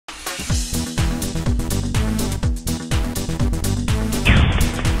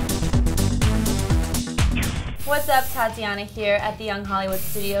What's up, Tatiana here at the Young Hollywood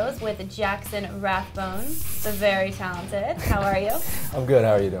Studios with Jackson Rathbone, the very talented. How are you? I'm good,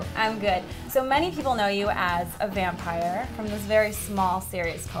 how are you doing? I'm good. So many people know you as a vampire from this very small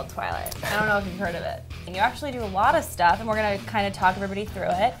series called Twilight. I don't know if you've heard of it. And you actually do a lot of stuff, and we're going to kind of talk everybody through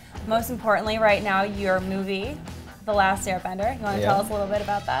it. Most importantly, right now, your movie, The Last Airbender. You want to tell us a little bit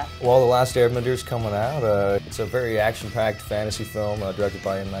about that? Well, The Last Airbender is coming out. It's a very action-packed fantasy film directed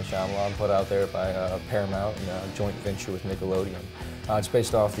by M. Night Shyamalan, put out there by Paramount in a joint venture with Nickelodeon. It's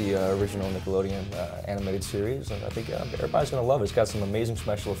based off the original Nickelodeon animated series, and I think everybody's going to love it. It's got some amazing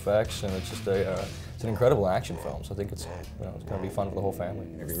special effects, and it's just it's an incredible action film. So I think it's it's going to be fun for the whole family.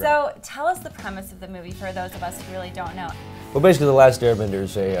 So tell us the premise of the movie for those of us who really don't know. Well, basically, The Last Airbender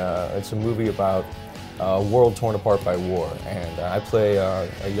is it's a movie about a world torn apart by war, and I play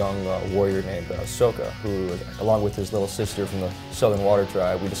a young warrior named Sokka, who, along with his little sister from the Southern Water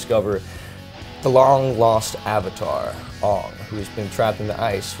Tribe, we discover the long-lost Avatar, Aang, who has been trapped in the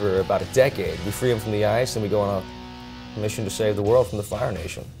ice for about a decade. We free him from the ice, and we go on a mission to save the world from the Fire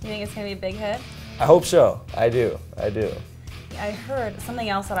Nation. You think it's going to be a big hit? I hope so. I do. I heard something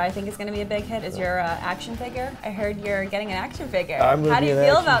else that I think is going to be a big hit is your action figure. I heard you're getting an action figure. How do you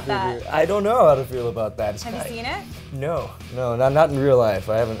feel about that? I don't know how to feel about that. Have you seen it? No, not in real life.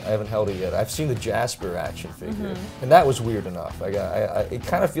 I haven't held it yet. I've seen the Jasper action figure, and that was weird enough. It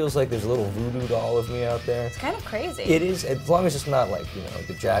kind of feels like there's a little voodoo doll of me out there. It's kind of crazy. It is, as long as it's not like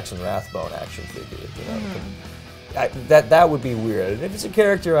the Jackson Rathbone action figure. That would be weird. And if it's a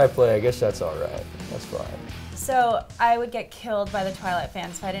character I play, I guess that's all right. That's fine. So I would get killed by the Twilight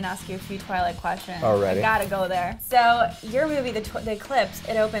fans if I didn't ask you a few Twilight questions. Alrighty. I gotta go there. So your movie, The Eclipse,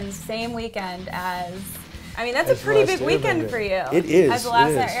 it opens same weekend as, I mean, that's a pretty big weekend for you. It is. As The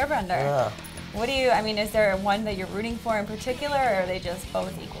Last Airbender. Yeah. What do you, I mean, is there one that you're rooting for in particular, or are they just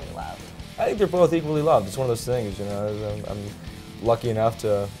both equally loved? I think they're both equally loved. It's one of those things, I'm lucky enough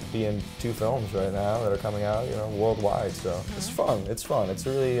to be in 2 films right now that are coming out, worldwide. So it's fun. It's fun. It's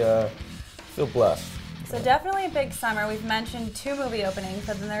really, I feel blessed. So definitely a big summer. We've mentioned 2 movie openings,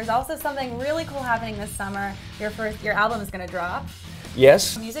 but then there's also something really cool happening this summer. Your album is going to drop.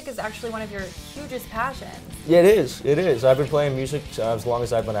 Yes. Music is actually one of your hugest passions. Yeah, it is. It is. I've been playing music as long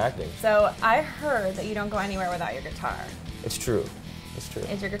as I've been acting. So I heard that you don't go anywhere without your guitar. It's true. It's true.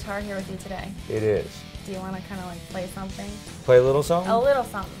 Is your guitar here with you today? It is. Do you want to kind of like play something? Play a little something? A little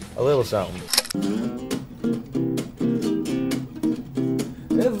something. A little something.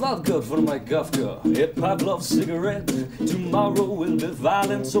 A vodka for my Kafka, a Pavlov cigarette. Tomorrow will be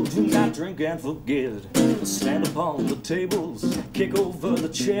violent, so do not drink and forget. Stand upon the tables, kick over the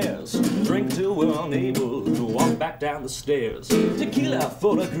chairs, drink till we're unable to walk back down the stairs. Tequila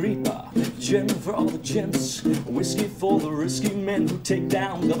for the gripa, gin for all the gents, whiskey for the risky men who take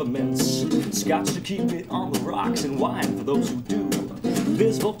down governments, scotch to keep it on the rocks, and wine for those who do.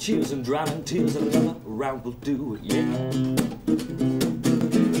 Beers for cheers and drowning tears, and another round will do, yeah.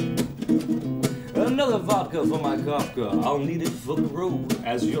 Another vodka for my Kafka, I'll need it for the road.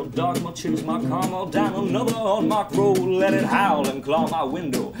 As your dogma chase my karma down another unmarked road. Let it howl and claw my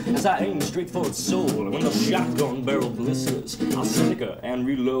window as I aim straight for its soul. And when the shotgun barrel blisters, I'll snicker and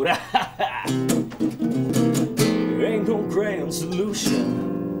reload. Ain't no grand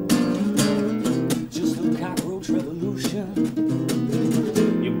solution, just a cockroach revolution.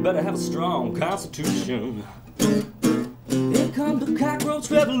 You better have a strong constitution. Here comes the cockroach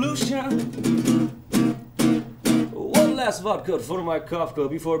revolution. One last vodka for my Kafka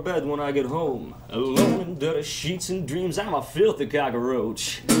before bed when I get home. Alone in dirty sheets and dreams, I'm a filthy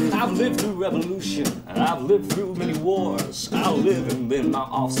cockroach. I've lived through revolution, and I've lived through many wars. I'll live and then my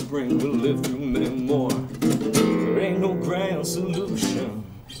offspring will live through many more. There ain't no grand solution,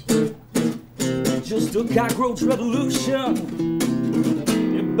 just a cockroach revolution.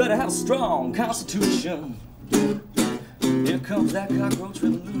 You better have a strong constitution. Here comes that cockroach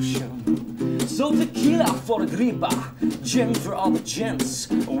revolution. So tequila for the gripa, gin for all the gents,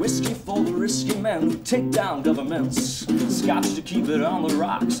 whiskey for the risky men who take down governments, scotch to keep it on the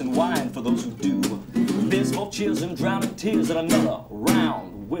rocks, and wine for those who do. Beers for cheers and drowning tears, and another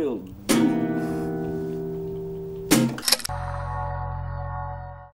round will